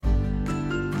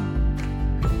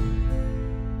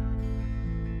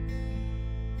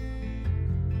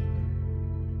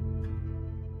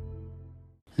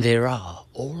There are,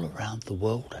 all around the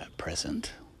world at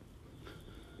present,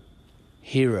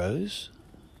 heroes,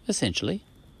 essentially,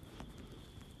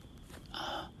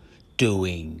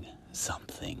 doing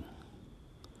something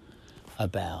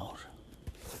about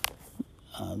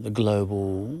the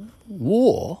global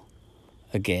war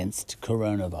against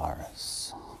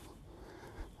coronavirus.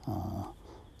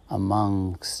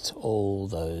 Amongst all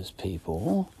those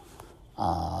people,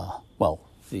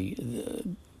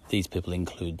 these people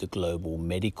include the global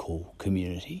medical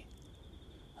community,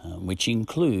 which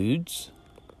includes,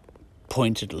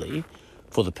 pointedly,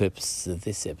 for the purposes of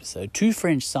this episode, two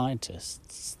French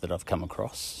scientists that I've come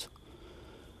across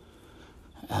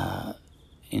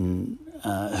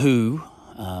who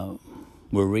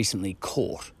were recently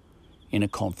caught in a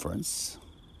conference,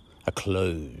 a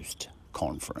closed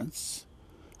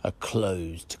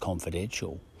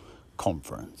confidential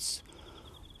conference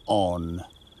on,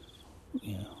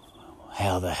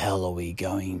 how the hell are we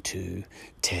going to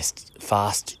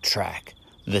fast track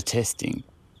the testing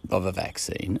of a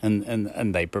vaccine?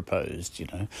 And they proposed,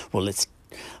 well,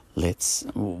 let's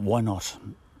why not,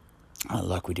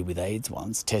 like we did with AIDS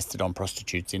once, test it on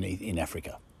prostitutes in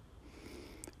Africa.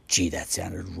 Gee, that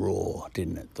sounded raw,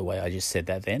 didn't it? The way I just said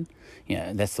that then.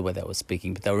 That's the way they were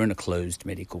speaking, but they were in a closed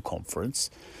medical conference.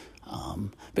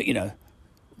 But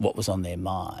what was on their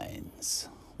minds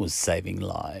was saving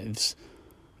lives,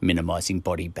 minimising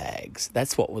body bags.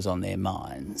 That's what was on their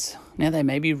minds. Now, they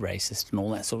may be racist and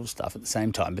all that sort of stuff at the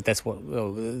same time, but that's what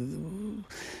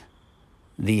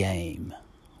the aim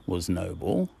was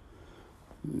noble.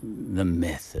 The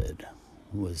method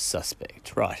was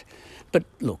suspect, right? But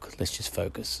look, let's just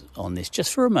focus on this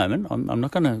just for a moment. I'm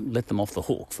not going to let them off the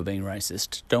hook for being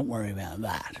racist. Don't worry about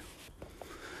that.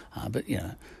 But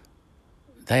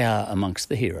they are amongst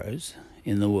the heroes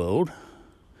in the world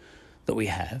that we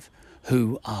have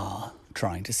who are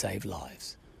trying to save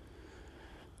lives.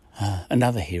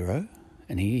 Another hero,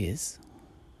 and he is,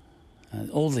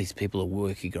 all these people are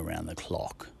working around the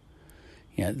clock.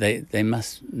 They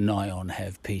must nigh on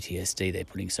have PTSD. They're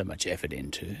putting so much effort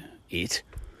into it.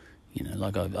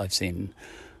 Like I've seen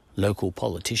local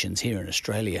politicians here in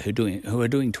Australia who are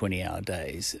doing 20-hour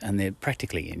days, and they're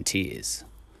practically in tears.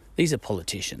 These are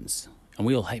politicians, and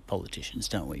we all hate politicians,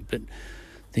 don't we? But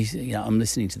these, I'm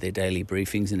listening to their daily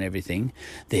briefings and everything.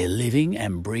 They're living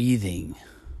and breathing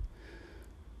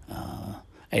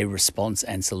a response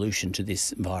and solution to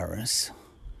this virus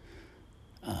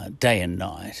day and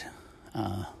night.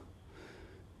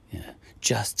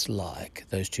 Just like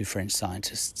those two French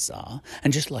scientists are,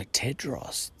 and just like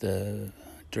Tedros, the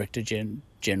Director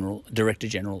General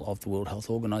of the World Health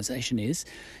Organization is,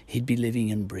 he'd be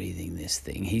living and breathing this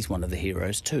thing. He's one of the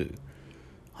heroes too.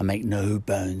 I make no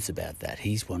bones about that.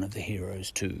 He's one of the heroes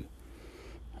too.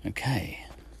 Okay.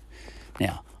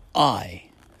 Now, I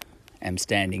am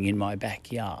standing in my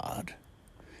backyard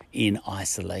in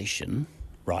isolation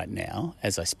right now,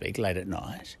 as I speak, late at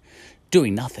night,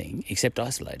 doing nothing except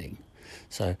isolating.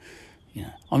 So,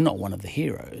 I'm not one of the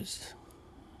heroes.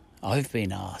 I've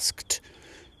been asked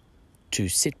to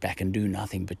sit back and do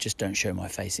nothing but just don't show my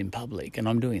face in public, and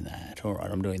I'm doing that. All right,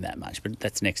 I'm doing that much, but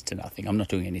that's next to nothing. I'm not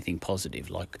doing anything positive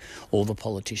like all the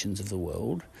politicians of the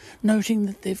world, noting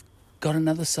that they've got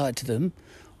another side to them,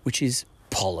 which is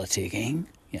politicking.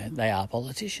 They are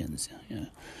politicians.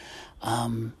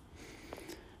 But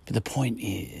the point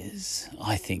is,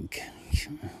 I think,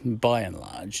 by and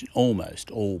large,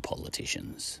 almost all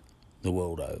politicians the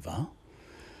world over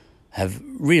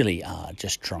really are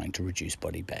just trying to reduce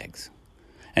body bags.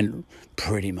 And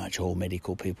pretty much all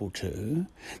medical people too.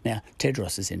 Now,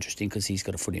 Tedros is interesting because he's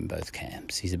got a foot in both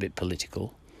camps. He's a bit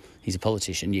political. He's a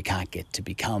politician. You can't get to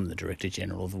become the Director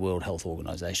General of the World Health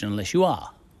Organization unless you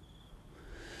are.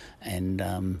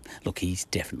 And look, he's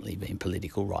definitely been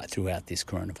political right throughout this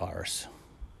coronavirus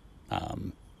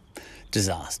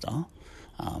disaster.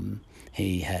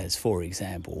 He has, for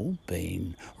example,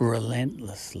 been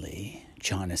relentlessly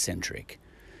China-centric,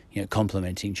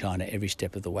 complimenting China every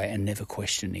step of the way and never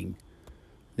questioning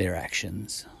their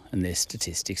actions and their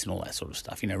statistics and all that sort of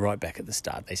stuff. Right back at the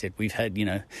start, they said, we've had,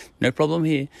 no problem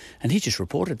here. And he just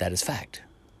reported that as fact.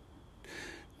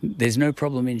 There's no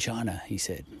problem in China, he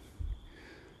said.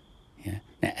 Now,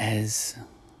 as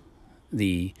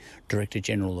the Director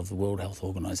General of the World Health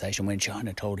Organization, when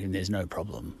China told him there's no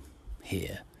problem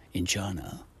here in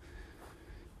China,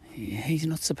 he's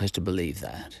not supposed to believe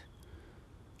that.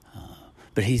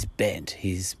 But he's bent,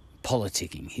 his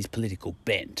politicking, his political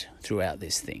bent throughout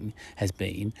this thing has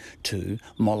been to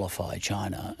mollify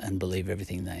China and believe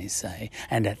everything they say,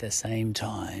 and at the same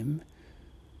time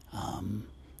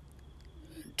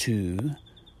to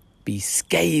be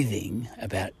scathing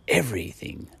about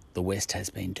everything the West has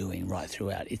been doing right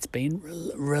throughout. It's been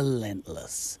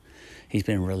relentless. He's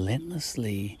been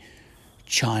relentlessly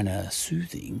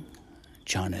China-soothing,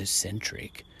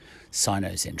 China-centric,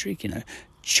 Sino-centric,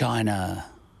 China,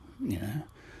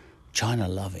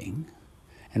 China-loving,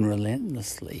 and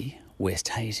relentlessly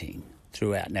West-hating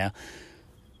throughout. Now,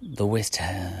 the West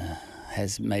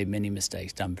has made many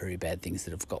mistakes, done very bad things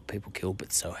that have got people killed,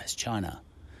 but so has China.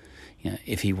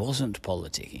 If he wasn't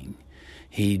politicking,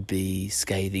 he'd be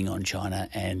scathing on China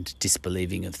and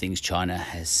disbelieving of things China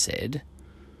has said,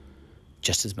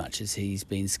 just as much as he's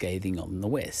been scathing on the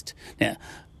West.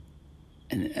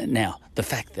 Now, the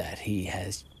fact that he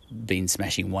has been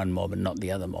smashing one mob and not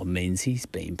the other mob means he's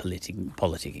been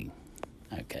politicking.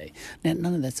 Okay. Now,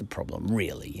 none of that's a problem,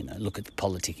 really. Look, at the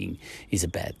politicking is a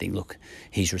bad thing. Look,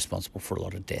 he's responsible for a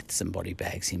lot of deaths and body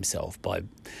bags himself by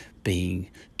being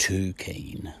too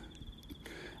keen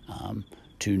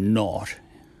to not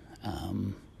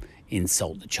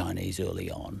insult the Chinese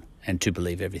early on and to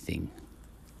believe everything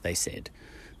they said.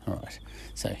 All right.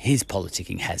 So his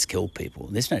politicking has killed people.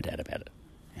 There's no doubt about it.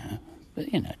 But,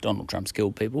 Donald Trump's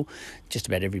killed people. Just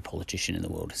about every politician in the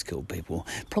world has killed people.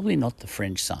 Probably not the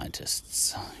French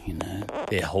scientists.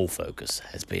 Their whole focus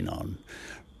has been on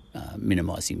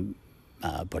minimising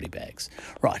body bags.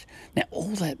 Right. Now,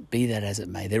 be that as it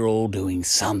may, they're all doing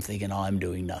something and I'm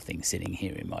doing nothing sitting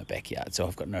here in my backyard. So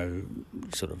I've got no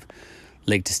sort of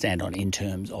leg to stand on in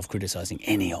terms of criticising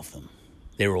any of them.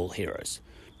 They're all heroes.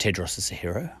 Tedros is a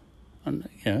hero,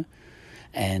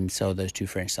 and so are those two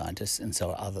French scientists, and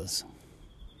so are others.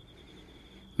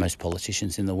 Most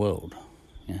politicians in the world.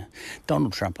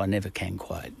 Donald Trump, I never can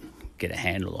quite get a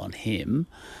handle on him.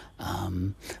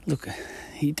 Look,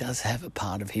 he does have a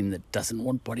part of him that doesn't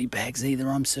want body bags either,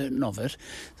 I'm certain of it.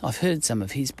 I've heard some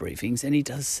of his briefings, and he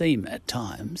does seem at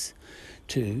times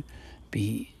to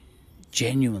be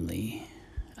genuinely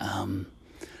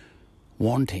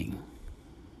wanting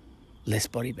less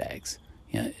body bags.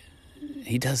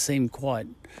 He does seem quite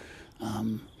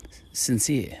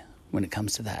sincere when it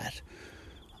comes to that.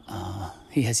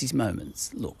 He has his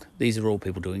moments. Look, these are all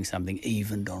people doing something,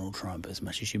 even Donald Trump, as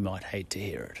much as you might hate to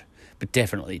hear it. But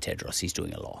definitely Tedros, he's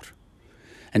doing a lot.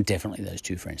 And definitely those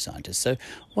two French scientists. So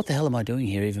what the hell am I doing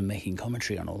here even making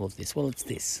commentary on all of this? Well, it's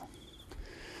this.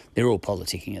 They're all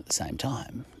politicking at the same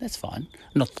time. That's fine.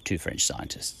 Not the two French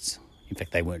scientists. In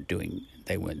fact, they weren't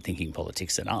thinking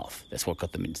politics enough. That's what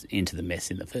got them into the mess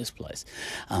in the first place.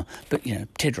 But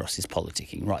Tedros is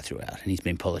politicking right throughout, and he's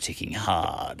been politicking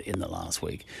hard in the last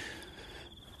week.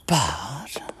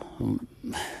 But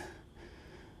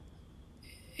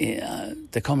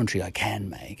the commentary I can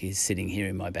make is sitting here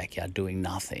in my backyard doing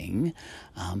nothing.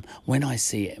 When I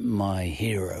see my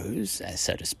heroes,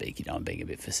 so to speak, I'm being a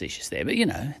bit facetious there, but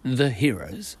the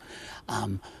heroes.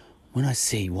 When I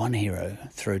see one hero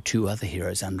throw two other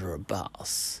heroes under a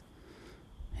bus,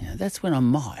 that's when I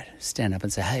might stand up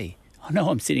and say, hey, I know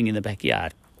I'm sitting in the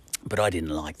backyard, but I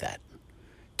didn't like that.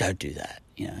 Don't do that.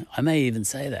 I may even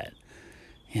say that.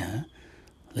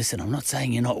 Listen, I'm not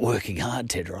saying you're not working hard,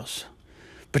 Tedros,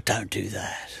 but don't do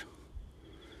that.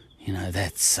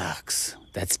 That sucks.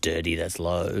 That's dirty. That's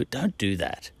low. Don't do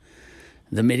that.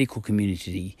 The medical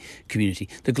community,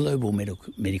 the global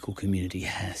medical community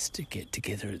has to get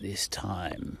together at this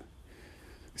time.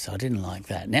 So I didn't like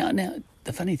that. Now,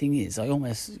 the funny thing is, I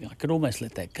could almost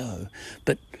let that go,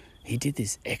 but he did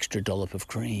this extra dollop of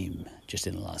cream just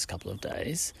in the last couple of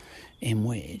days, in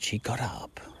which he got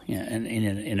up, and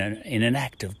in an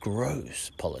act of gross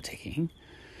politicking,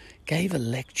 gave a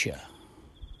lecture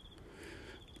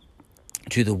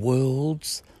to the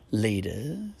world's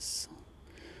leaders.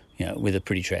 With a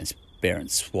pretty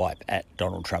transparent swipe at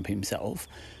Donald Trump himself,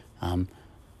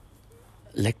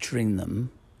 lecturing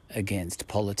them against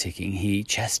politicking. He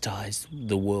chastised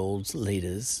the world's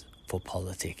leaders for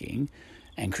politicking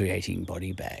and creating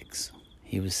body bags.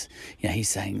 He's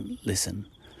saying, listen,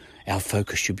 our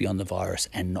focus should be on the virus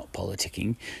and not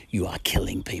politicking. You are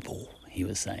killing people, he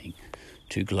was saying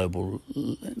to global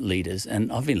leaders.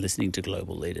 And I've been listening to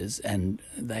global leaders, and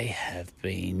they have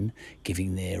been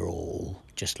giving their all,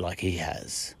 just like he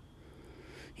has.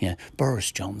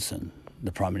 Boris Johnson,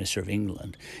 the Prime Minister of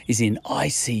England, is in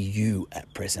ICU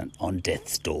at present on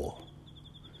death's door.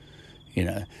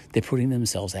 They're putting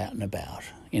themselves out and about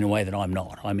in a way that I'm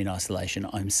not. I'm in isolation.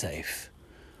 I'm safe.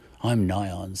 I'm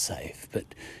nigh on safe.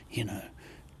 But,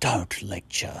 don't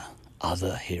lecture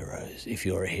other heroes. If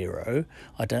you're a hero,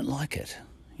 I don't like it.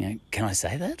 Can I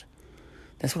say that?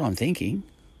 That's what I'm thinking.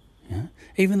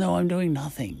 Even though I'm doing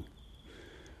nothing.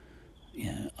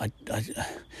 I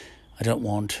don't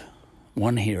want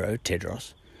one hero,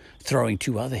 Tedros, throwing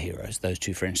two other heroes, those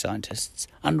two French scientists,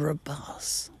 under a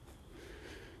bus.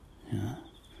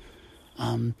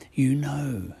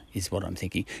 Is what I'm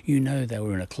thinking. They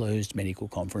were in a closed medical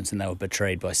conference and they were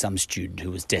betrayed by some student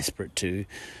who was desperate to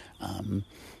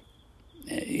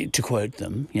quote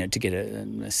them, to get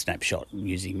a snapshot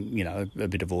using, a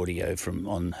bit of audio from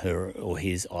on her or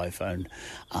his iPhone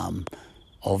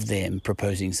of them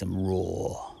proposing some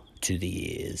raw to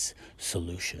the ears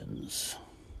solutions.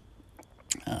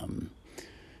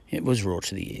 It was raw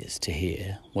to the ears to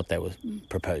hear what they were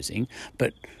proposing,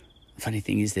 but the funny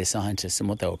thing is they're scientists and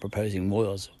what they were proposing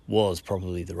was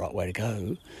probably the right way to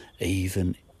go,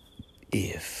 even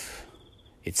if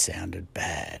it sounded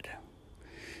bad,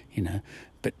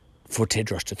 But for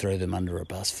Tedros to throw them under a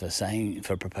bus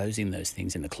for proposing those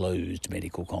things in a closed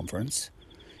medical conference,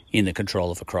 in the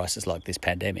control of a crisis like this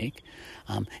pandemic,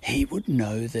 he would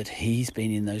know that he's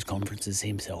been in those conferences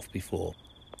himself before.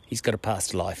 He's got a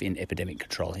past life in epidemic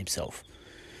control himself.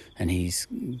 And he's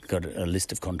got a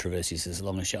list of controversies as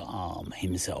long as your arm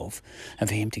himself. And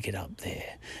for him to get up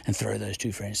there and throw those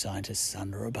two French scientists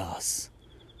under a bus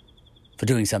for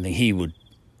doing something he would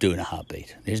do in a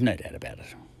heartbeat, there's no doubt about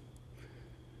it.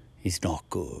 It's not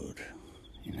good.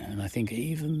 And I think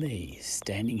even me,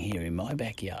 standing here in my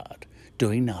backyard,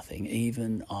 doing nothing,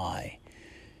 even I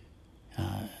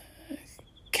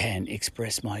can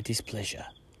express my displeasure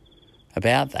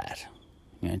about that.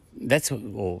 That's how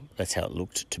it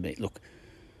looked to me. Look,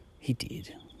 he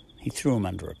did. He threw him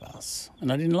under a bus,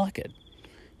 and I didn't like it.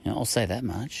 I'll say that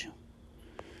much.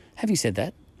 Having said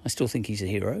that, I still think he's a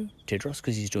hero, Tedros,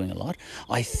 because he's doing a lot.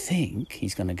 I think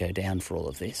he's going to go down for all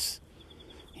of this.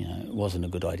 It wasn't a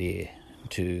good idea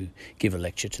to give a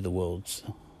lecture to the world's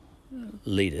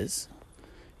leaders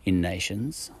in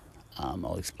nations.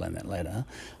 I'll explain that later.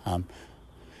 I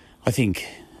think...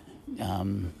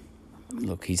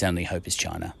 Look, his only hope is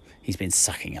China. He's been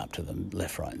sucking up to them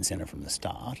left, right and centre from the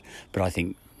start. But I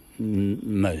think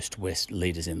most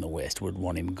leaders in the West would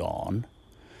want him gone.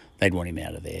 They'd want him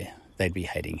out of there. They'd be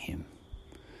hating him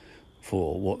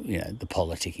for what the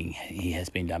politicking he has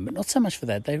been done. But not so much for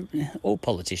that. All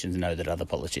politicians know that other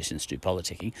politicians do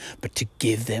politicking. But to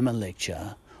give them a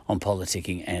lecture on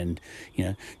politicking and,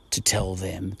 to tell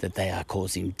them that they are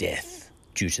causing death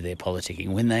due to their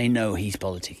politicking, when they know he's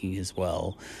politicking as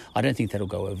well, I don't think that'll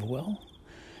go over well.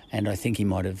 And I think he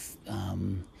might have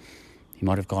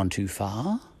gone too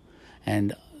far.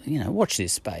 And watch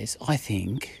this space. I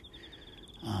think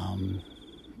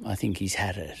he's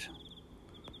had it.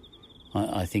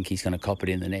 I think he's going to cop it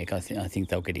in the neck. I think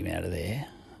they'll get him out of there.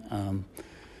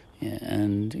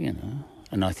 And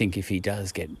I think if he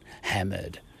does get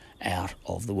hammered out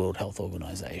of the World Health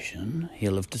Organization,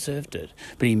 he'll have deserved it.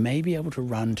 But he may be able to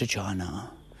run to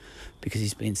China because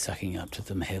he's been sucking up to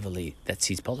them heavily. That's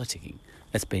his politicking.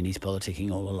 That's been his politicking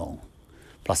all along.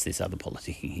 Plus this other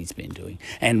politicking he's been doing.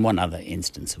 And one other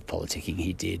instance of politicking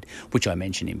he did, which I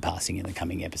mention in passing in the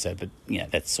coming episode, but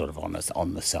that's sort of on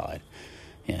the side.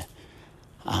 Yeah.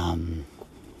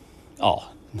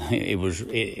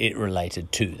 It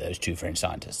related to those two French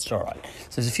scientists. All right.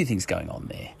 So there's a few things going on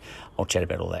there. I'll chat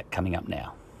about all that coming up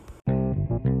now.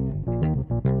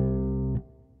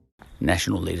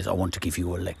 National leaders, I want to give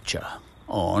you a lecture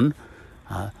on,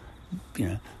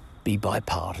 be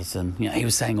bipartisan. He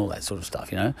was saying all that sort of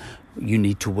stuff, You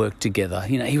need to work together.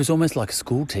 He was almost like a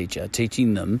school teacher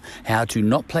teaching them how to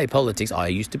not play politics. I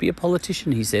used to be a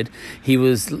politician, he said. He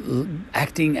was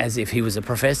acting as if he was a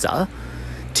professor,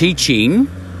 teaching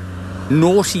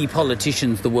naughty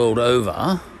politicians the world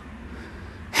over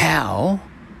how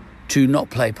to not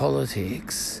play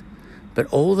politics. But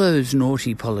all those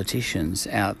naughty politicians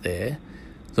out there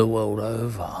the world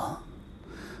over,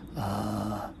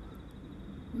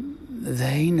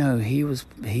 they know he's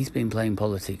been playing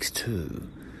politics too.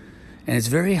 And it's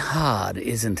very hard,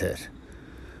 isn't it,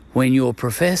 when your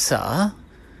professor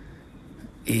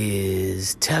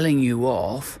is telling you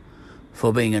off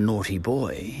for being a naughty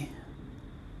boy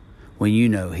when you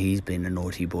know he's been a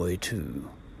naughty boy too.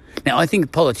 Now, I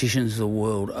think politicians the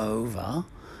world over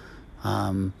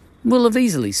will have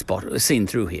easily seen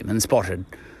through him and spotted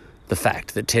the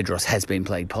fact that Tedros has been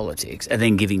playing politics and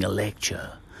then giving a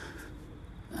lecture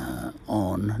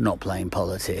on not playing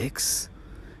politics,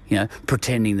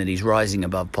 pretending that he's rising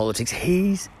above politics.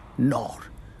 He's not.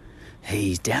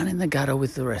 He's down in the gutter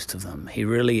with the rest of them. He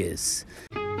really is.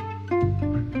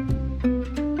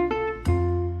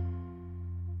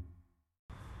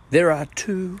 There are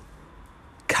two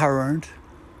current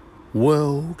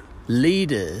world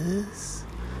leaders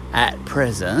at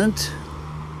present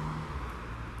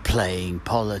playing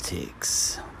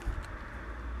politics.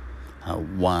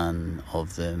 One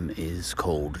of them is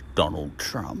called Donald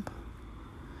Trump,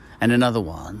 and another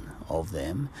one of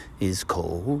them is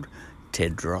called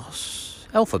Tedros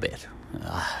Alphabet.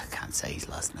 I can't say his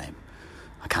last name.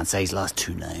 I can't say his last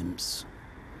two names.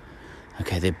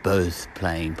 Okay, they're both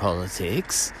playing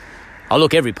politics. Oh,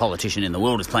 look, every politician in the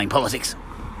world is playing politics.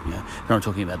 Yeah, I'm not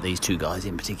talking about these two guys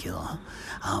in particular.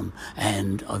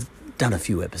 And I've done a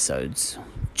few episodes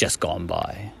just gone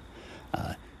by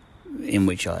in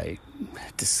which I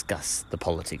discuss the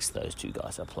politics those two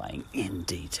guys are playing in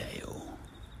detail.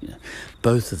 You know,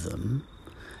 both of them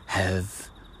have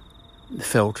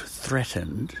felt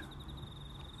threatened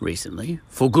recently,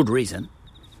 for good reason.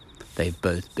 They've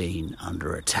both been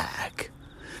under attack.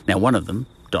 Now, one of them,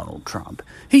 Donald Trump,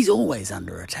 he's always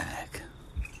under attack.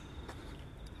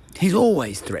 He's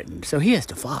always threatened, so he has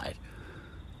to fight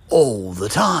all the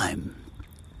time.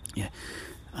 Yeah.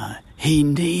 He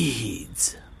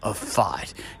needs a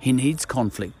fight. He needs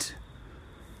conflict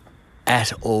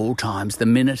at all times. The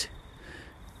minute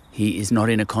he is not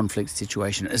in a conflict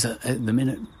situation, the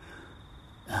minute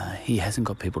he hasn't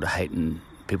got people to hate and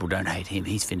people don't hate him,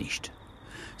 he's finished.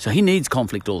 So he needs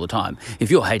conflict all the time. If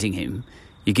you're hating him,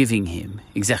 you're giving him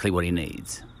exactly what he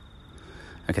needs.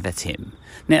 Okay, that's him.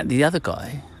 Now, the other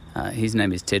guy, his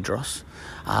name is Tedros.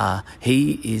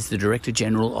 He is the Director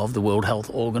General of the World Health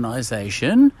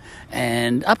Organization,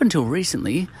 and up until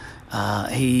recently,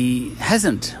 he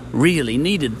hasn't really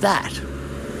needed that.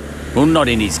 Well, not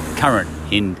in his current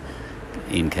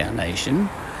incarnation.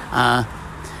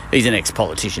 He's an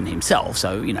ex-politician himself,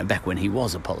 so, back when he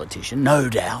was a politician, no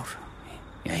doubt,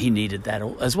 he needed that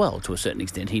as well, to a certain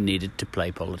extent. He needed to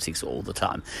play politics all the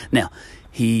time. Now,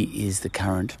 he is the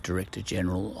current Director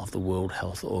General of the World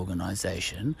Health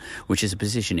Organization, which is a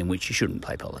position in which you shouldn't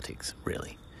play politics,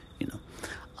 really,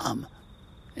 And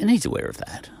he's aware of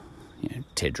that,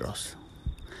 Tedros.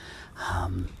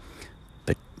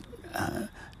 But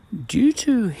due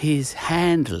to his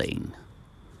handling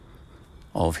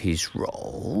of his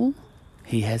role,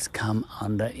 he has come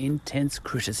under intense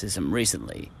criticism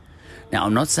recently. Now,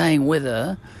 I'm not saying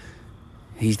whether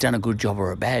he's done a good job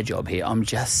or a bad job here. I'm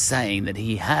just saying that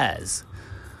he has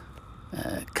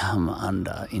come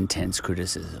under intense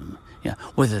criticism.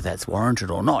 Whether that's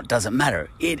warranted or not doesn't matter.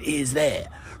 It is there.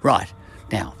 Right.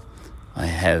 Now, I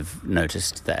have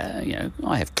noticed that,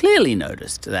 I have clearly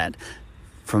noticed that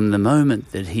from the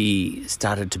moment that he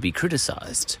started to be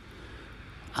criticised,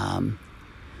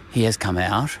 he has come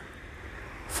out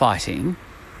fighting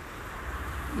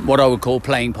what I would call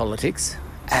playing politics,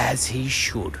 as he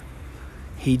should.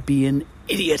 He'd be an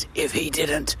idiot if he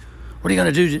didn't. What are you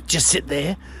going to do? Just sit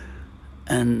there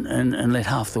and let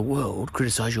half the world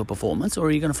criticise your performance, or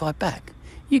are you going to fight back?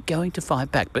 You're going to fight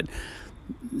back, but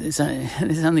there's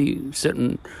only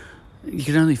certain... You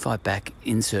can only fight back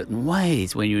in certain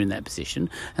ways when you're in that position,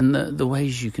 and the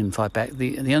ways you can fight back,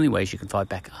 the only ways you can fight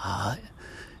back are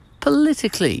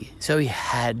politically. So he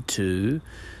had to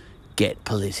get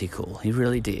political. He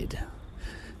really did.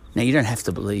 Now, you don't have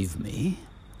to believe me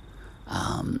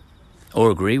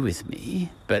or agree with me,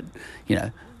 but,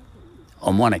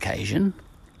 on one occasion,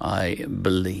 I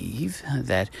believe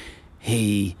that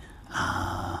he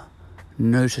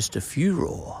noticed a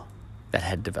furor that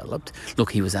had developed.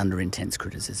 Look, he was under intense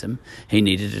criticism. He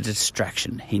needed a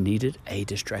distraction. He needed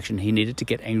to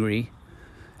get angry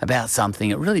about something.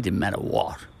 It really didn't matter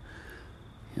what,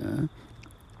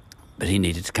 but he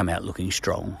needed to come out looking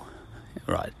strong.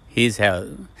 Right, here's how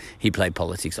he played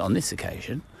politics on this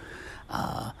occasion.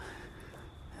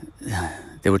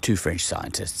 There were two French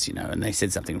scientists, and they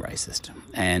said something racist.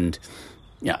 And,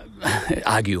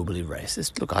 arguably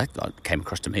racist. Look, I came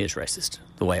across to me as racist,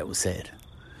 the way it was said.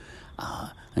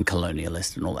 And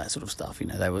colonialist and all that sort of stuff.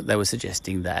 They were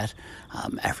suggesting that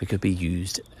Africa be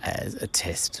used as a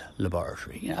test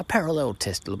laboratory, a parallel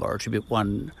test laboratory, but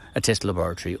a test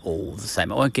laboratory all the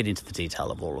same. I won't get into the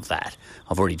detail of all of that.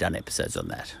 I've already done episodes on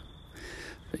that.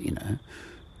 But,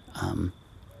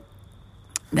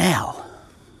 now,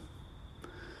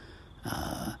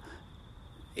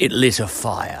 it lit a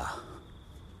fire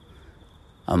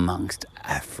amongst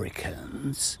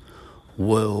Africans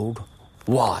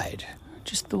worldwide.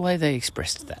 Just the way they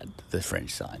expressed that, the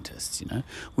French scientists,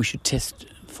 We should test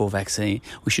for vaccine.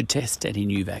 We should test any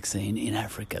new vaccine in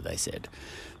Africa, they said.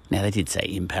 Now, they did say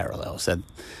in parallel. So,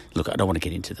 look, I don't want to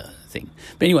get into the thing.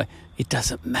 But anyway, it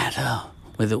doesn't matter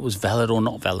whether it was valid or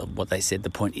not valid what they said. The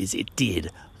point is it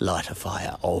did light a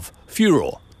fire of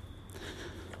furor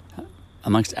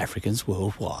amongst Africans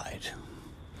worldwide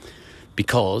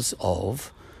because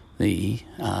of the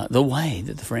way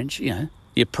that the French, the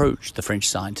approach the French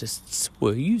scientists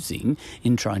were using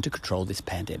in trying to control this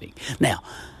pandemic. Now,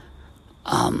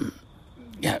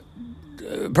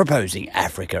 proposing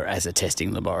Africa as a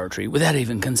testing laboratory without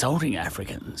even consulting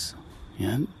Africans.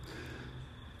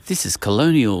 This is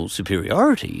colonial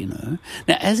superiority,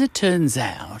 Now, as it turns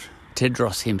out,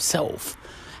 Tedros himself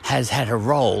has had a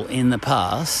role in the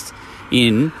past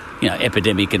in,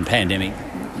 epidemic and pandemic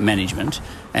management,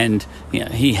 and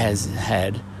he has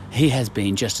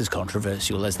been just as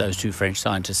controversial as those two French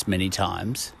scientists many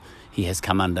times. He has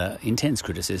come under intense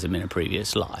criticism in a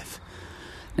previous life.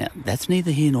 Now, that's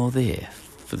neither here nor there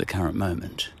for the current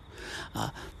moment.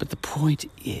 But the point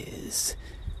is,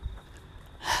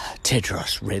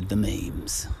 Tedros read the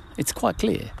memes. It's quite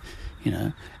clear,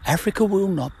 Africa will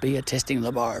not be a testing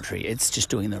laboratory. It's just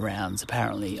doing the rounds.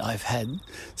 Apparently, I've had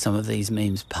some of these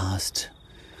memes passed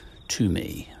to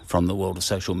me from the world of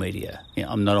social media.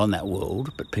 I'm not on that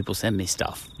world, but people send me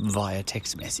stuff via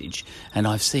text message, and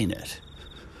I've seen it.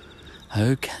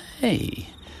 Okay.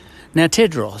 Now,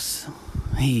 Tedros,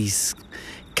 he's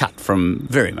cut from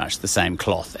very much the same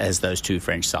cloth as those two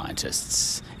French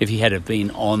scientists. If he had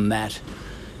been on that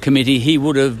committee, he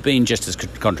would have been just as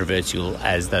controversial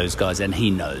as those guys, and he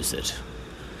knows it.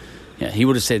 He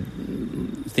would have said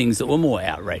things that were more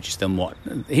outrageous than what...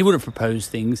 He would have proposed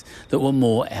things that were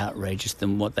more outrageous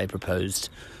than what they proposed,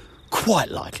 quite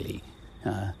likely.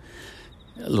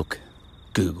 Look,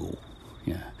 Google,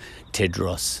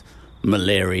 Tedros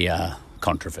malaria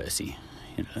controversy,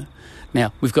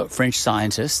 Now, we've got French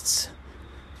scientists,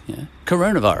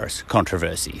 coronavirus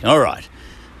controversy. All right.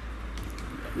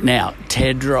 Now,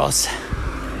 Tedros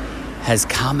has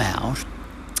come out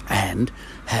and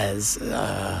has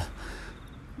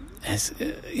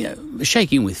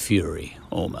shaking with fury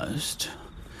almost,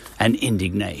 and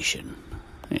indignation,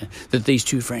 that these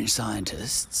two French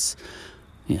scientists,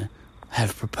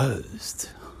 have proposed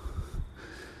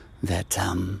that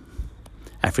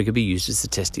Africa be used as a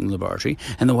testing laboratory.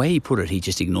 And the way he put it, he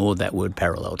just ignored that word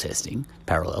parallel testing.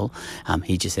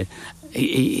 He just said,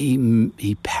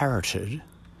 he parroted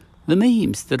the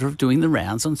memes that are doing the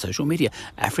rounds on social media.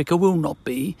 Africa will not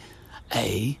be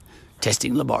a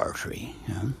testing laboratory.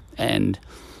 And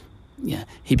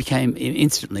he became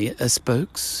instantly a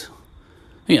spokes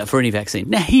for any vaccine.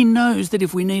 Now, he knows that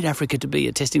if we need Africa to be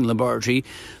a testing laboratory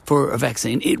for a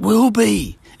vaccine, it will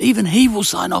be. Even he will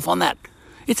sign off on that.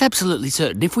 It's absolutely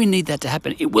certain. If we need that to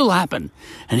happen, it will happen.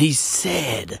 And he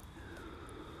said,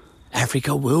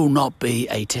 Africa will not be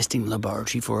a testing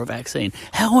laboratory for a vaccine.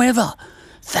 However,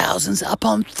 thousands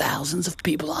upon thousands of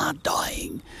people are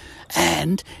dying.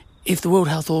 And if the World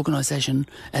Health Organization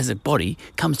as a body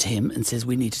comes to him and says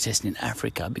we need to test in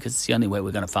Africa because it's the only way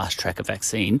we're going to fast track a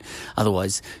vaccine,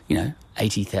 otherwise,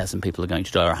 80,000 people are going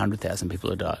to die or 100,000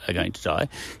 people are going to die,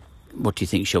 what do you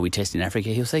think, shall we test in Africa?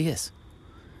 He'll say yes.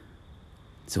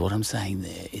 So what I'm saying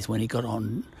there is when he got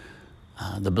on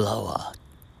the blower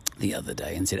the other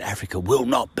day and said Africa will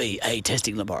not be a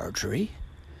testing laboratory,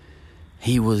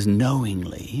 he was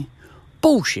knowingly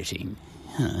bullshitting.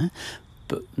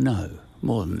 But no,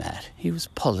 more than that, he was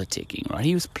politicking, right?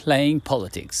 He was playing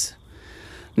politics.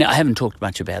 Now, I haven't talked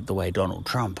much about the way Donald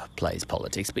Trump plays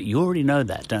politics, but you already know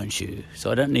that, don't you?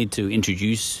 So I don't need to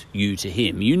introduce you to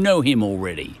him. You know him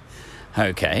already.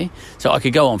 Okay, so I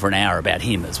could go on for an hour about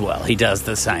him as well. He does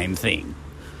the same thing.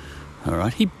 All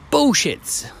right, he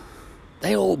bullshits.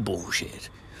 They all bullshit.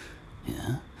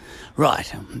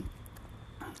 Right.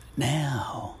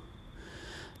 Now,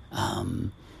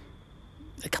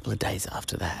 a couple of days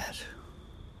after that,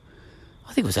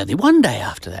 I think it was only one day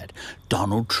after that,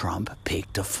 Donald Trump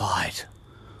picked a fight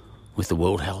with the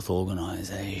World Health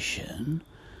Organization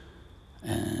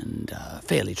and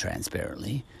fairly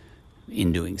transparently,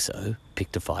 in doing so,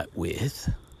 picked a fight with,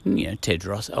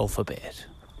 Tedros Alphabet.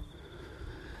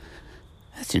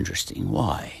 That's interesting.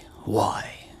 Why?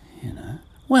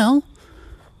 Well,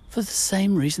 for the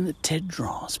same reason that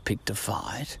Tedros picked a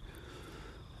fight,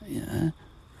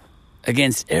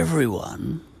 against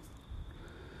everyone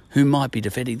who might be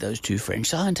defending those two French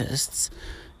scientists,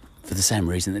 for the same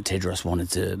reason that Tedros wanted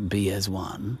to be as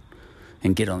one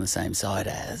and get on the same side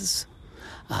as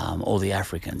all the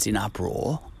Africans in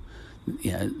uproar,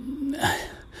 in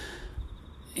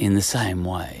the same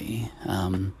way,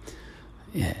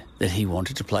 that he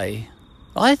wanted to play.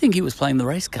 I think he was playing the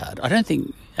race card. I don't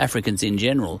think Africans in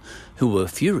general who were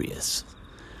furious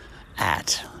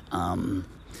at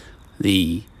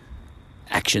the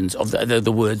actions of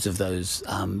the words of those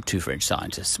two French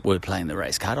scientists were playing the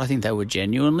race card. I think they were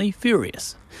genuinely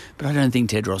furious. But I don't think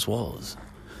Tedros was,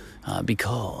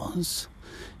 because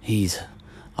he's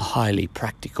a highly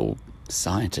practical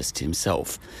scientist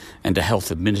himself and a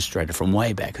health administrator from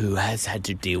way back who has had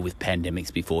to deal with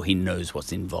pandemics before. He knows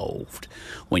what's involved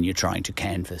when you're trying to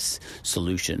canvass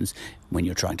solutions, when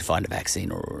you're trying to find a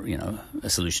vaccine or, a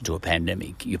solution to a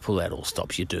pandemic. You pull out all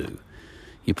stops, you do.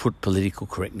 You put political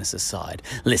correctness aside.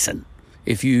 Listen,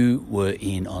 if you were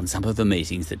in on some of the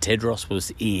meetings that Tedros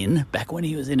was in back when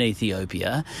he was in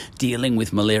Ethiopia, dealing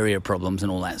with malaria problems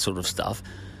and all that sort of stuff,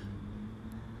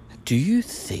 do you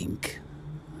think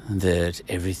that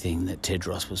everything that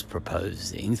Tedros was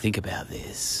proposing, think about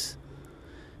this,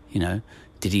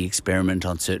 did he experiment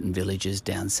on certain villages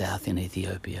down south in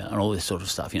Ethiopia and all this sort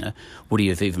of stuff, Would he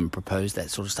have even proposed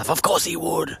that sort of stuff? Of course he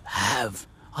would have.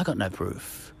 I got no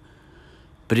proof.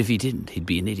 But if he didn't, he'd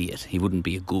be an idiot. He wouldn't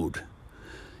be a good.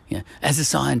 As a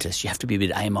scientist, you have to be a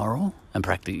bit amoral and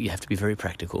you have to be very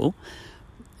practical.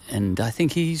 And I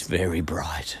think he's very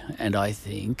bright. And I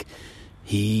think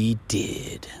he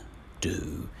did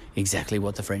do exactly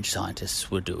what the French scientists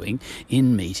were doing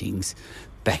in meetings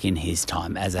back in his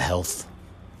time as a health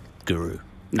guru.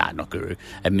 Not guru,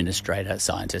 administrator,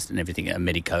 scientist and everything,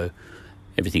 medico,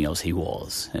 everything else he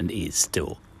was and is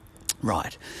still.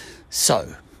 Right.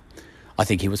 So, I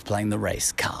think he was playing the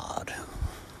race card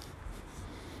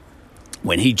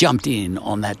when he jumped in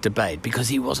on that debate, because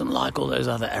he wasn't like all those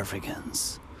other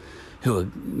Africans who were,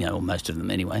 most of them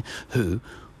anyway, who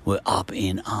were up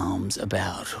in arms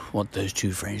about what those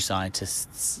two French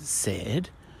scientists said.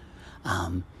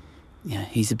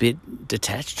 He's a bit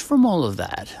detached from all of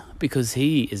that because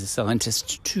he is a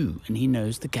scientist too, and he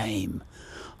knows the game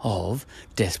of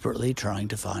desperately trying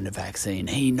to find a vaccine.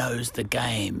 He knows the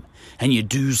game, and you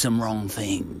do some wrong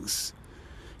things.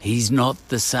 He's not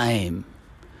the same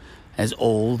as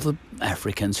all the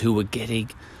Africans who were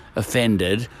getting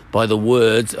offended by the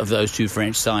words of those two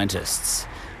French scientists.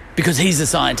 Because he's a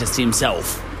scientist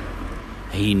himself.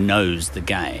 He knows the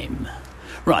game.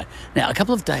 Right, now a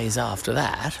couple of days after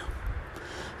that,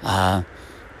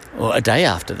 or a day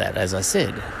after that, as I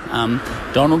said,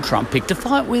 Donald Trump picked a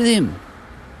fight with him.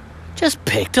 Just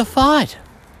picked a fight.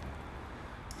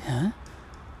 And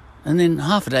then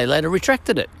half a day later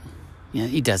retracted it.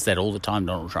 He does that all the time,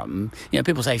 Donald Trump.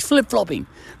 People say flip-flopping.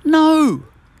 No!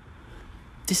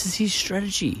 This is his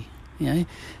strategy.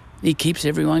 He keeps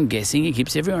everyone guessing. He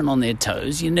keeps everyone on their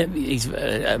toes. He's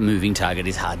a moving target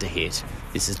is hard to hit.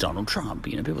 This is Donald Trump.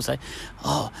 People say,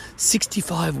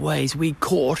 65 ways we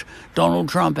caught Donald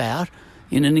Trump out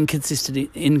in an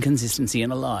inconsistency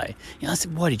and a lie. I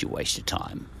said, why did you waste your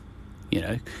time?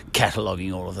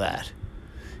 Cataloguing all of that.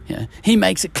 He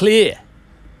makes it clear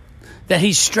that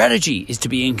his strategy is to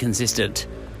be inconsistent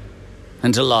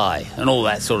and to lie and all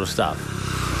that sort of stuff.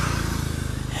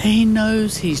 He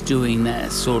knows he's doing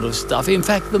that sort of stuff. In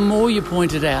fact, the more you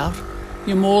point it out,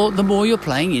 the more you're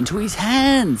playing into his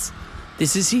hands.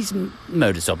 This is his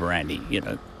modus operandi,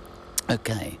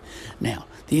 Okay. Now,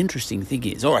 the interesting thing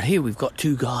is, all right, here we've got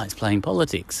two guys playing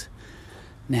politics.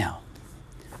 Now,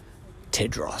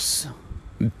 Tedros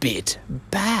bit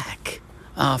back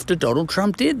after Donald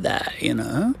Trump did that,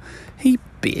 He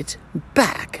bit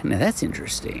back. Now, that's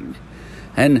interesting.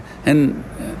 And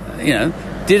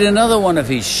did another one of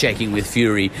his shaking with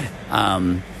fury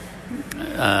little,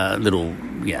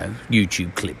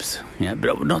 YouTube clips.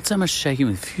 But not so much shaking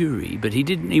with fury, but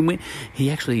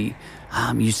he actually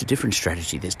used a different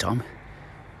strategy this time.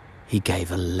 He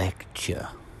gave a lecture.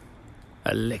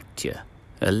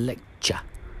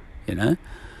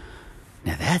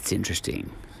 Now that's interesting,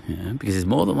 because there's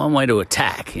more than one way to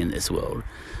attack in this world.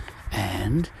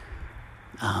 And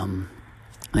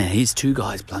here's two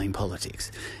guys playing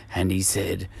politics, and he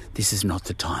said, this is not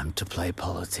the time to play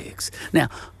politics. Now,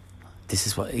 this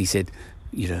is what he said,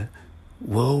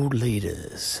 world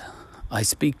leaders, I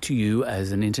speak to you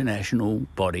as an international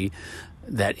body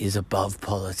that is above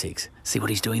politics. See what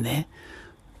he's doing there?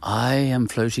 I am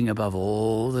floating above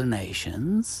all the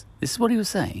nations. This is what he was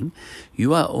saying.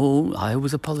 I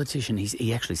was a politician.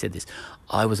 He actually said this.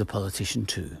 I was a politician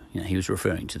too. He was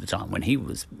referring to the time when he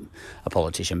was a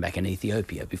politician back in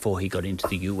Ethiopia before he got into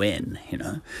the UN,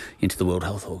 into the World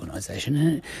Health Organization.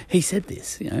 And he said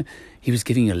this, he was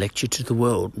giving a lecture to the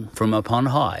world from up on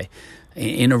high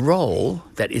in a role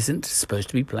that isn't supposed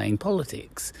to be playing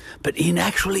politics. But in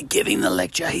actually giving the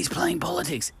lecture, he's playing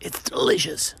politics. It's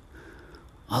delicious.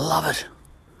 I love it.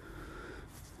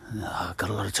 I've got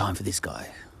a lot of time for this guy.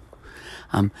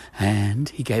 And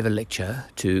he gave a lecture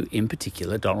to, in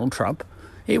particular, Donald Trump.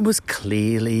 It was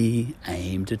clearly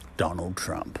aimed at Donald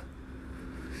Trump.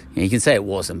 You can say it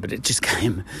wasn't, but it just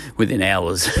came within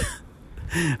hours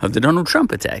of the Donald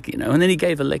Trump attack, And then he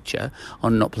gave a lecture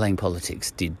on not playing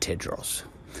politics, did Tedros.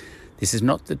 This is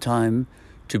not the time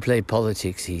to play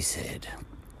politics, he said.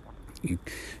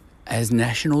 As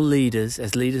national leaders,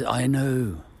 I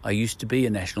know I used to be a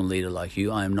national leader like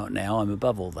you. I am not now. I'm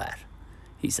above all that.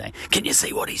 He's saying, can you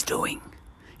see what he's doing?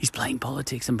 He's playing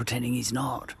politics and pretending he's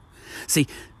not. See,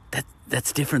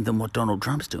 that's different than what Donald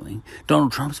Trump's doing.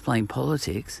 Donald Trump's playing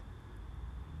politics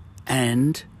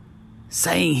and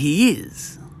saying he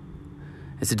is.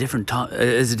 It's a different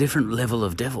level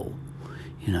of devil,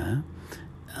 you know.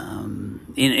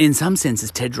 In some senses,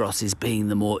 Tedros is being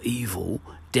the more evil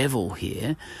devil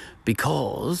here,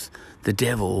 because the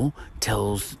devil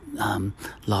tells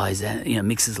lies,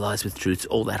 mixes lies with truths,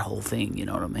 all that whole thing. You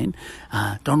know what I mean?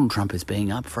 Donald Trump is being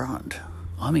upfront.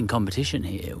 I'm in competition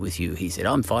here with you, he said.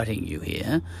 I'm fighting you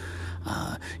here.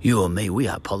 You and me, we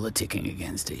are politicking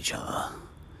against each other.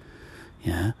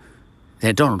 Yeah.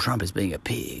 Now, Donald Trump is being a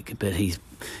pig, but he's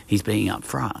being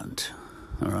upfront.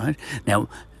 All right. Now,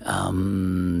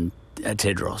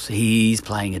 Tedros, he's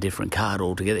playing a different card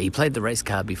altogether. He played the race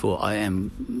card before. I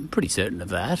am pretty certain of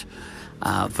that,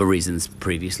 for reasons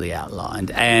previously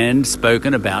outlined and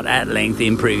spoken about at length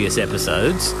in previous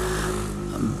episodes.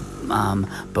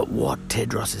 But what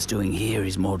Tedros is doing here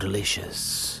is more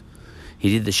delicious. He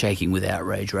did the shaking with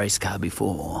outrage race car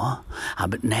before,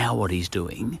 but now what he's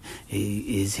doing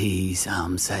is he's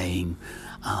saying,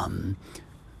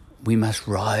 we must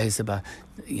rise above,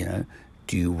 he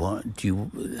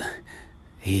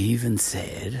even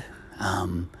said,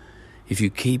 if you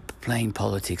keep playing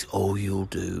politics, all you'll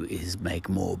do is make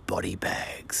more body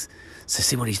bags. So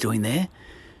see what he's doing there?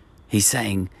 He's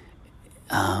saying,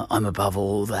 I'm above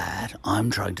all that. I'm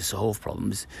trying to solve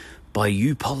problems. By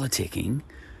you politicking,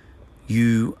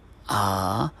 you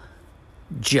are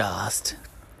just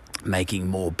making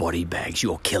more body bags.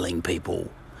 You're killing people.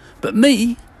 But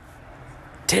me,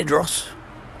 Tedros,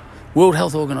 World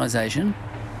Health Organization,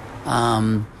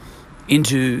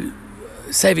 into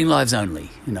saving lives only,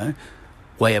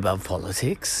 way above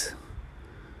politics.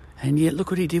 And yet look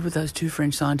what he did with those two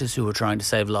French scientists who were trying to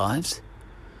save lives.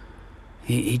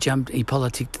 He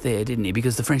politicked there, didn't he?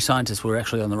 Because the French scientists were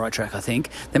actually on the right track, I think.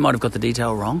 They might have got the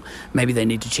detail wrong. Maybe they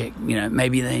need to check,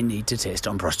 maybe they need to test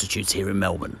on prostitutes here in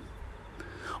Melbourne.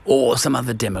 Or some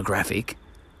other demographic,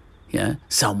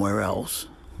 somewhere else.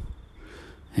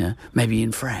 Maybe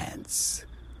in France.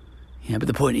 But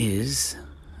the point is,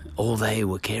 all they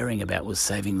were caring about was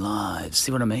saving lives.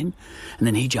 See what I mean? And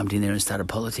then he jumped in there and started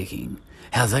politicking.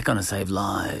 How's that going to save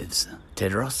lives,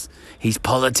 Tedros? He's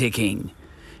politicking.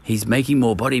 He's making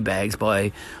more body bags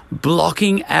by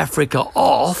blocking Africa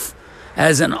off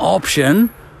as an option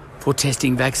for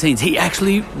testing vaccines. He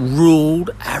actually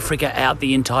ruled Africa out,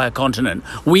 the entire continent.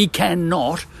 We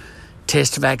cannot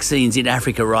test vaccines in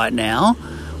Africa right now.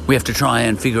 We have to try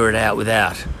and figure it out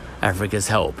without Africa's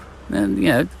help.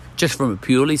 And, just from a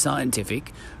purely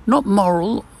scientific, not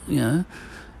moral,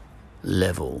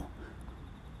 level.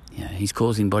 He's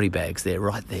causing body bags there,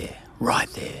 right there.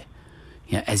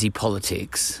 As he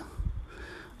politics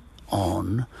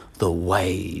on the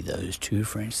way those two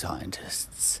French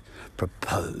scientists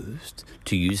proposed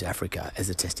to use Africa as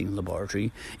a testing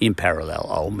laboratory in parallel,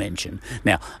 I'll mention.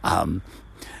 Now,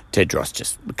 Tedros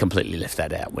just completely left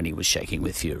that out when he was shaking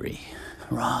with fury.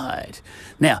 Right.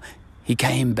 Now, he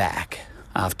came back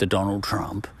after Donald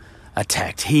Trump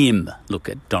attacked him. Look,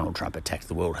 at Donald Trump attacked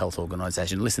the World Health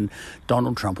Organization. Listen,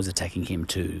 Donald Trump was attacking him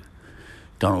too.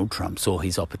 Donald Trump saw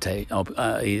his opportunity,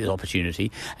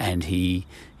 and he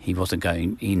wasn't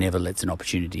going. He never lets an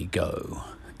opportunity go.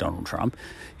 Donald Trump,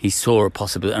 he saw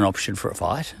an option for a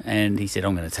fight, and he said,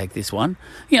 "I'm going to take this one."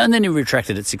 And then he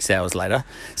retracted it 6 hours later.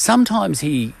 Sometimes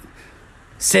he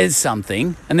says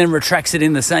something and then retracts it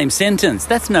in the same sentence.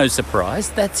 That's no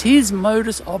surprise. That's his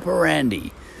modus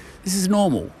operandi. This is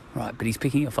normal, right? But he's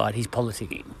picking a fight. He's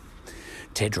politicking.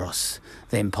 Tedros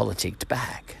then politicked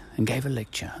back and gave a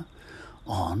lecture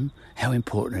on how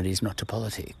important it is not to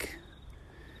politic.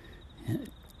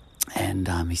 And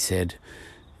he said,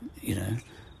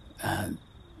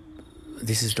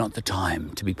 this is not the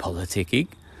time to be politicking.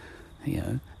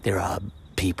 There are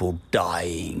people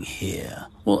dying here.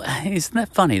 Well, isn't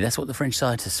that funny? That's what the French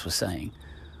scientists were saying.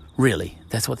 Really,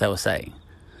 that's what they were saying.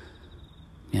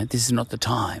 This is not the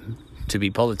time to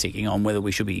be politicking on whether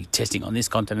we should be testing on this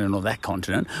continent or that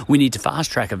continent. We need to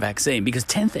fast track a vaccine because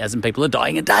 10,000 people are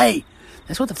dying a day.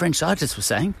 That's what the French scientists were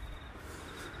saying.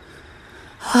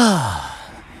 Are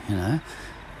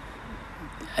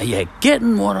you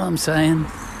getting what I'm saying?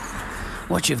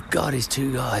 What you've got is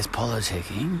two guys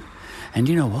politicking, and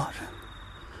you know what?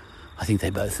 I think they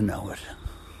both know it.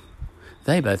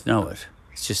 They both know it.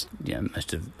 It's just,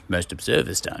 most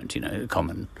observers don't,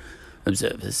 common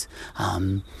observers.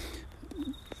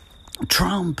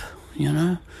 Trump you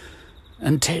know,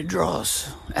 and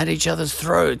Tedros at each other's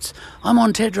throats. I'm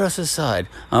on Tedros' side.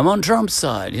 I'm on Trump's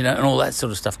side, you know, and all that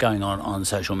sort of stuff going on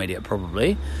social media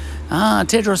probably.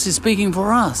 Tedros is speaking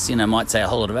for us, you know, might say a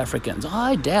whole lot of Africans.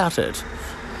 I doubt it.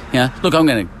 Yeah, look, I'm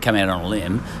going to come out on a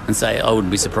limb and say I wouldn't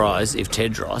be surprised if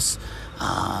Tedros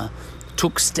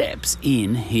took steps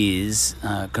in his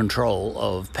control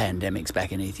of pandemics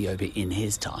back in Ethiopia in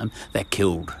his time that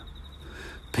killed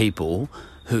people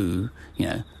who, you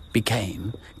know,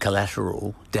 became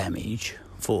collateral damage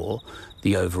for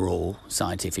the overall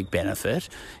scientific benefit.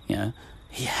 You know,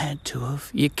 he had to have.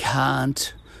 You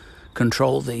can't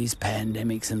control these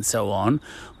pandemics and so on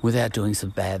without doing some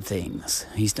bad things.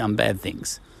 He's done bad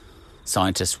things.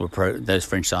 Those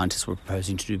French scientists were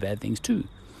proposing to do bad things too.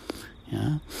 You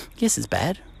know? Yes, it's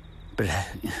bad, but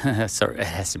sorry, it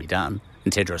has to be done,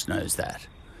 and Tedros knows that.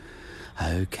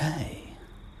 Okay.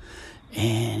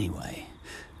 Anyway,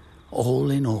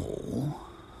 all in all,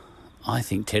 I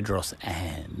think Tedros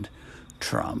and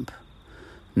Trump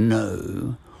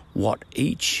know what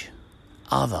each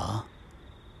other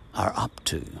are up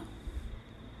to.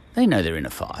 They know they're in a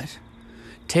fight.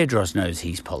 Tedros knows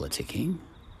he's politicking.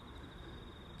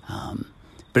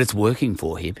 But it's working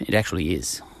for him. It actually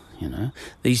is, you know.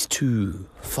 These two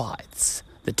fights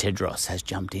that Tedros has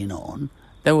jumped in on,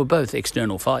 they were both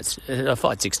external fights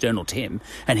external to him,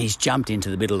 and he's jumped into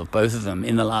the middle of both of them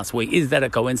in the last week. Is that a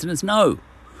coincidence? No.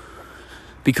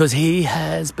 Because he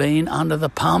has been under the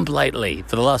pump lately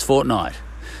for the last fortnight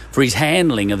for his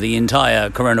handling of the entire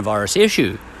coronavirus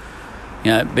issue,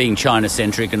 you know, being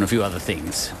China-centric and a few other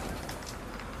things.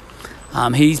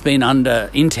 He's been under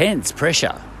intense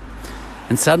pressure.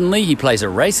 And suddenly he plays a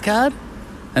race card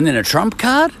and then a Trump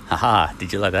card. Haha,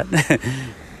 did you like that?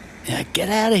 Yeah, get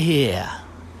out of here.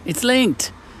 It's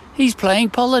linked. He's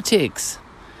playing politics.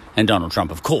 And Donald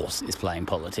Trump, of course, is playing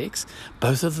politics.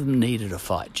 Both of them needed a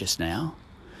fight just now.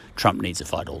 Trump needs a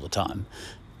fight all the time.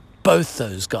 Both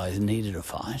those guys needed a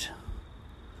fight.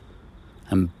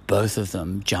 And both of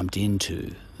them jumped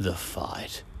into the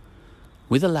fight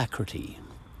with alacrity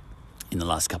in the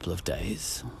last couple of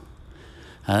days.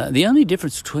 The only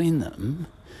difference between them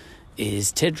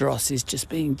is Tedros is just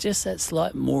being just that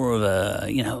slight more of a,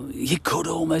 you know, you could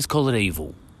almost call it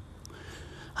evil.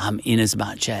 In as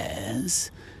much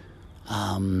as,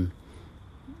 you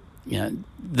know,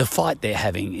 the fight they're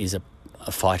having is a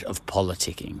fight of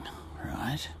politicking,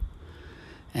 right?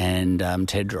 And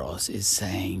Tedros is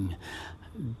saying,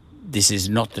 this is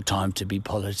not the time to be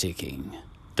politicking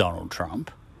Donald Trump.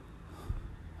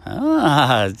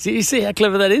 Do you see how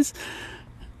clever that is?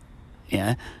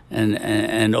 Yeah,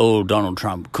 and all Donald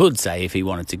Trump could say if he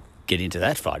wanted to get into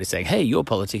that fight is saying, hey, you're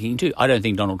politicking too. I don't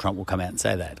think Donald Trump will come out and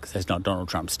say that because that's not Donald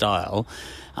Trump's style.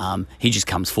 He just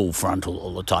comes full frontal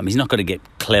all the time. He's not going to get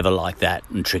clever like that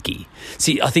and tricky.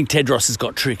 See, I think Tedros has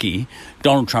got tricky.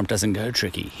 Donald Trump doesn't go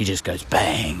tricky. He just goes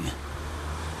bang.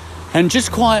 And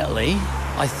just quietly,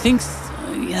 I think,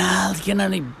 you know, you can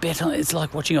only bet on it. It's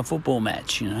like watching a football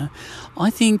match, you know.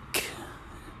 I think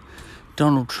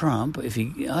Donald Trump, I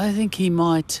think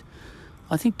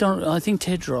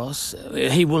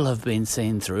Tedros, he will have been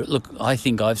seen through. Look, I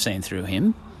think I've seen through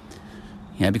him,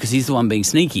 you know, because he's the one being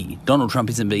sneaky. Donald Trump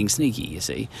isn't being sneaky, you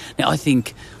see. Now, I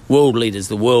think world leaders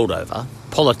the world over,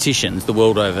 politicians the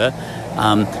world over,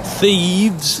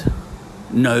 thieves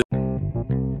know.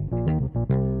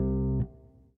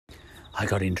 I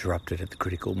got interrupted at the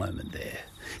critical moment there.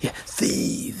 Yeah,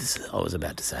 thieves, I was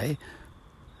about to say,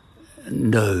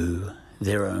 know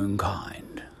their own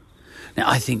kind. Now,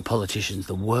 I think politicians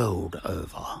the world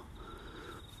over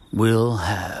will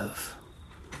have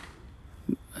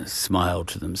smiled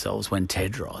to themselves when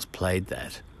Tedros played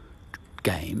that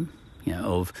game, you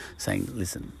know, of saying,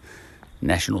 listen,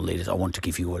 national leaders, I want to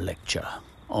give you a lecture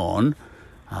on,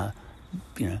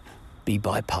 you know, be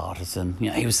bipartisan. You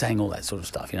know, he was saying all that sort of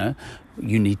stuff, you know.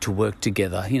 You need to work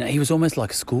together. You know, he was almost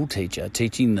like a school teacher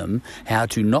teaching them how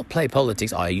to not play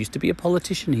politics. I used to be a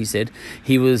politician, he said.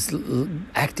 He was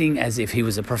acting as if he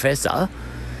was a professor,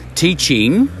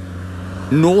 teaching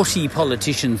naughty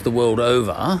politicians the world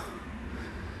over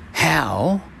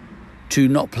how to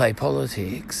not play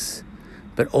politics.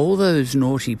 But all those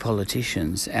naughty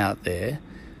politicians out there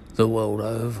the world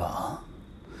over,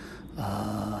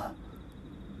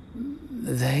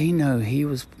 they know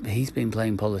he's been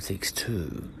playing politics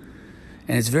too.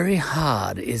 And it's very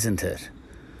hard, isn't it,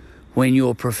 when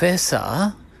your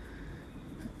professor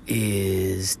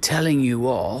is telling you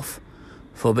off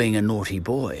for being a naughty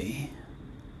boy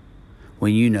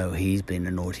when you know he's been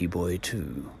a naughty boy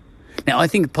too. Now, I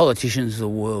think politicians the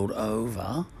world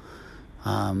over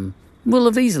will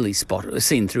have easily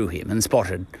seen through him and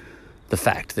spotted the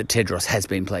fact that Tedros has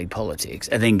been playing politics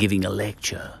and then giving a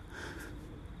lecture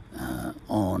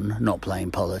on not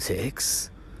playing politics,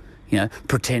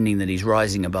 pretending that he's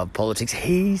rising above politics.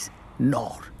 He's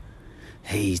not.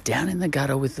 He's down in the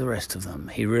gutter with the rest of them.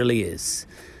 He really is.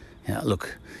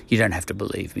 Look, you don't have to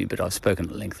believe me, but I've spoken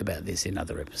at length about this in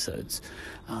other episodes.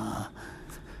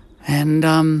 And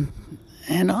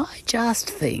I just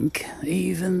think,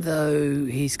 even though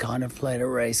he's kind of played a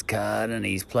race card and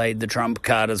he's played the Trump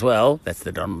card as well, that's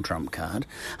the Donald Trump card,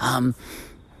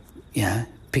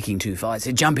 picking two fights,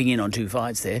 jumping in on two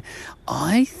fights there,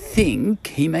 I think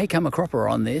he may come a cropper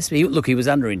on this. He was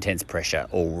under intense pressure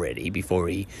already before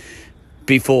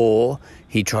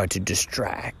he tried to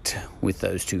distract with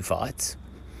those two fights,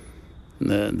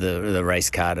 the race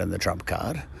card and the Trump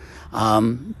card.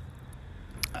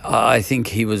 I think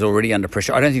he was already under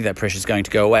pressure. I don't think that pressure is going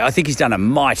to go away. I think he's done a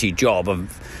mighty job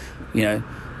of,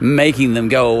 making them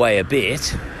go away a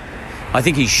bit. I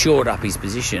think he's shored up his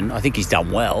position. I think he's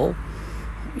done well.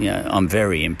 I'm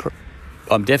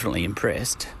definitely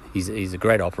impressed. He's a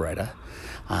great operator.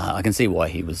 I can see why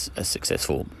he was a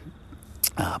successful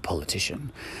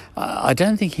politician. I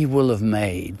don't think he will have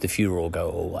made the furor go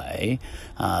away.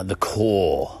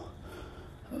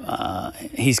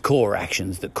 His core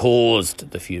actions that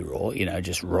caused the furor,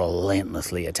 just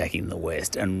relentlessly attacking the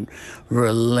West and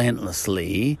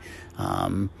relentlessly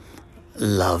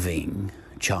loving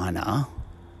China.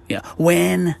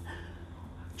 When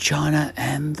China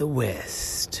and the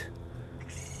West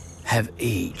have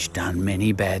each done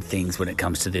many bad things when it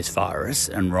comes to this virus,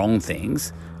 and wrong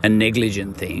things and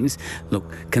negligent things,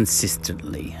 look,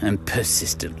 consistently and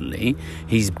persistently,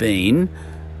 he's been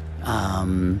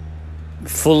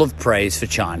full of praise for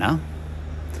China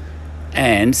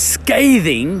and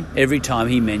scathing every time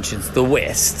he mentions the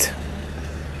West.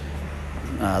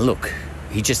 Look,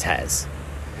 he just has.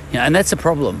 And that's a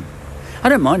problem. I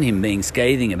don't mind him being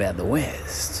scathing about the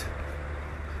West.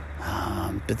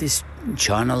 But this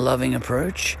China-loving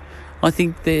approach, I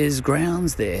think there's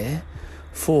grounds there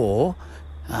for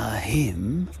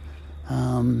him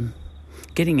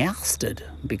getting ousted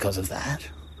because of that.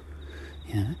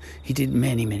 He did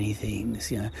many, many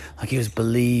things, like he was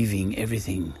believing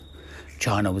everything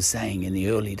China was saying in the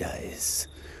early days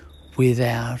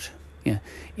without,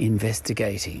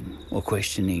 investigating or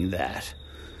questioning that.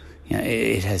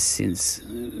 It has since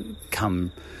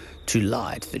come to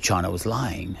light that China was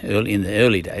lying in the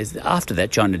early days. After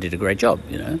that, China did a great job,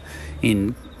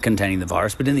 in containing the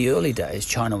virus. But in the early days,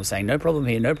 China was saying, no problem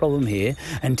here, no problem here.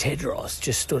 And Tedros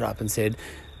just stood up and said,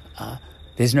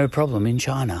 there's no problem in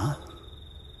China.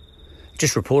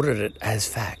 Just reported it as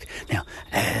fact. Now,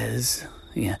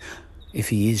 if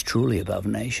he is truly above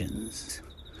nations,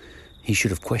 he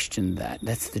should have questioned that.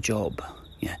 That's the job.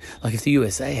 Like if the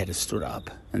USA had stood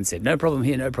up and said, no problem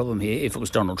here, no problem here, if it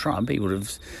was Donald Trump, he would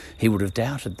have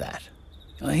doubted that.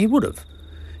 He would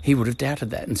have doubted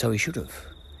that, and so he should have.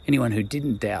 Anyone who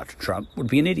didn't doubt Trump would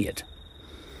be an idiot.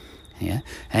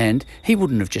 And he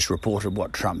wouldn't have just reported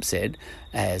what Trump said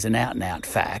as an out-and-out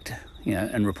fact,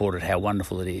 and reported how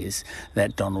wonderful it is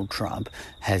that Donald Trump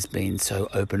has been so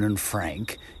open and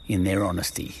frank in their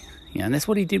honesty. And that's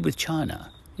what he did with China,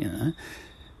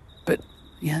 But,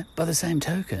 by the same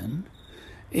token,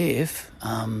 if,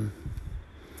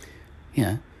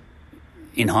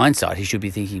 in hindsight, he should be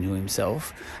thinking to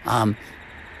himself,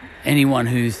 anyone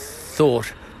who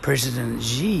thought President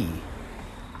Xi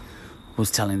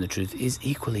was telling the truth is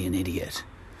equally an idiot.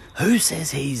 Who says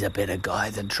he's a better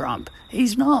guy than Trump?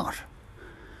 He's not.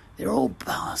 They're all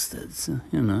bastards,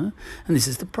 And this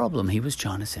is the problem. He was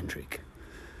China-centric.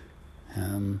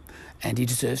 And he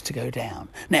deserves to go down.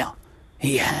 Now,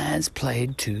 he has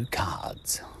played two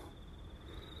cards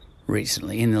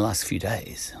recently, in the last few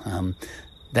days,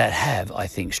 that have, I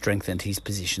think, strengthened his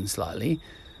position slightly.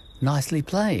 Nicely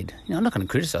played. I'm not going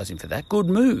to criticise him for that. Good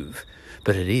move.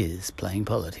 But it is playing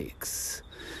politics.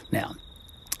 Now,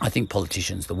 I think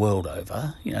politicians the world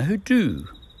over, who do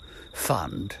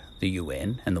fund the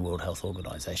UN and the World Health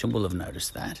Organization will have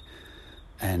noticed that.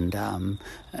 And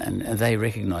they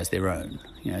recognise their own.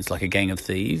 It's like a gang of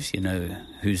thieves.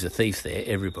 Who's a thief there?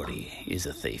 Everybody is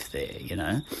a thief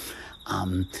there,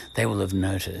 They will have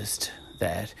noticed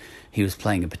that he was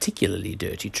playing a particularly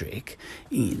dirty trick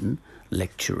in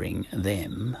lecturing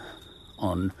them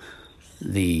on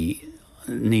the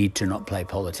need to not play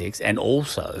politics, and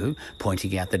also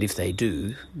pointing out that if they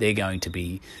do, they're going to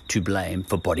be to blame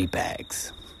for body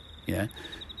bags,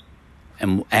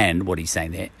 And what he's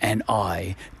saying there, and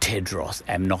I, Tedros,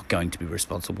 am not going to be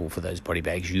responsible for those body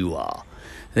bags. You are.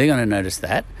 They're going to notice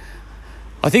that.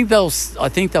 I think they'll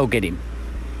get him.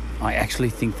 I actually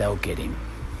think they'll get him.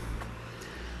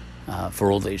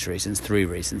 for all these reasons, 3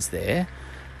 reasons there.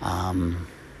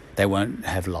 They won't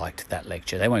have liked that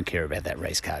lecture. They won't care about that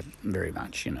race card very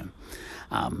much,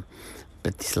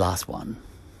 But this last one,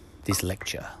 this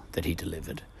lecture that he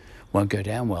delivered, won't go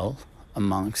down well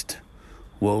amongst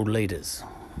world leaders.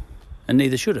 And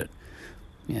neither should it.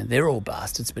 They're all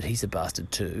bastards, but he's a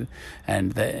bastard too.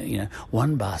 And,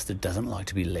 one bastard doesn't like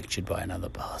to be lectured by another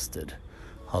bastard.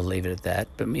 I'll leave it at that.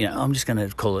 But, I'm just going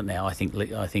to call it now. I think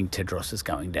Tedros is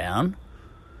going down.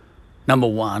 Number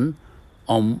one,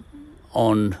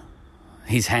 on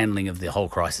his handling of the whole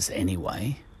crisis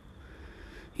anyway.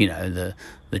 The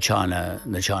China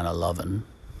loving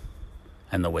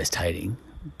and the West hating,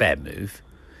 bad move.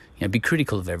 Be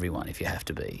critical of everyone if you have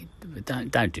to be, but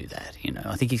don't do that.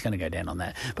 I think he's going to go down on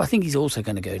that. But I think he's also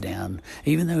going to go down,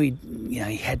 even though he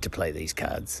had to play these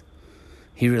cards.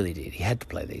 He really did. He had to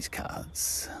play these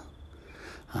cards.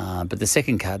 But the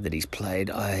second card that he's played,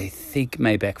 I think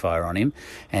may backfire on him,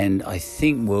 and I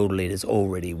think world leaders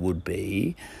already would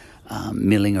be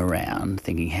milling around,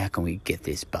 thinking, how can we get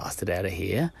this bastard out of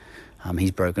here?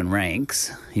 He's broken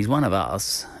ranks. He's one of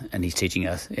us, and he's teaching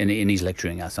us, and he's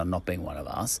lecturing us on not being one of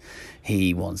us.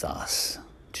 He wants us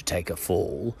to take a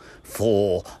fall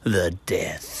for the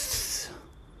death.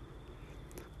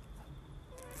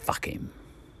 Fuck him.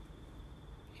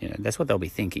 That's what they'll be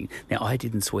thinking. Now, I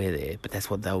didn't swear there, but that's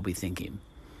what they'll be thinking.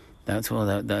 That's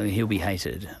what he'll be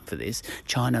hated for this.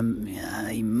 China,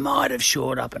 he might have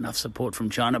shored up enough support from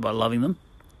China by loving them.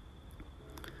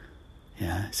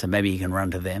 So maybe he can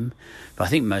run to them. But I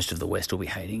think most of the West will be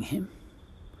hating him.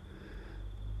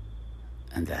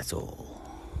 And that's all.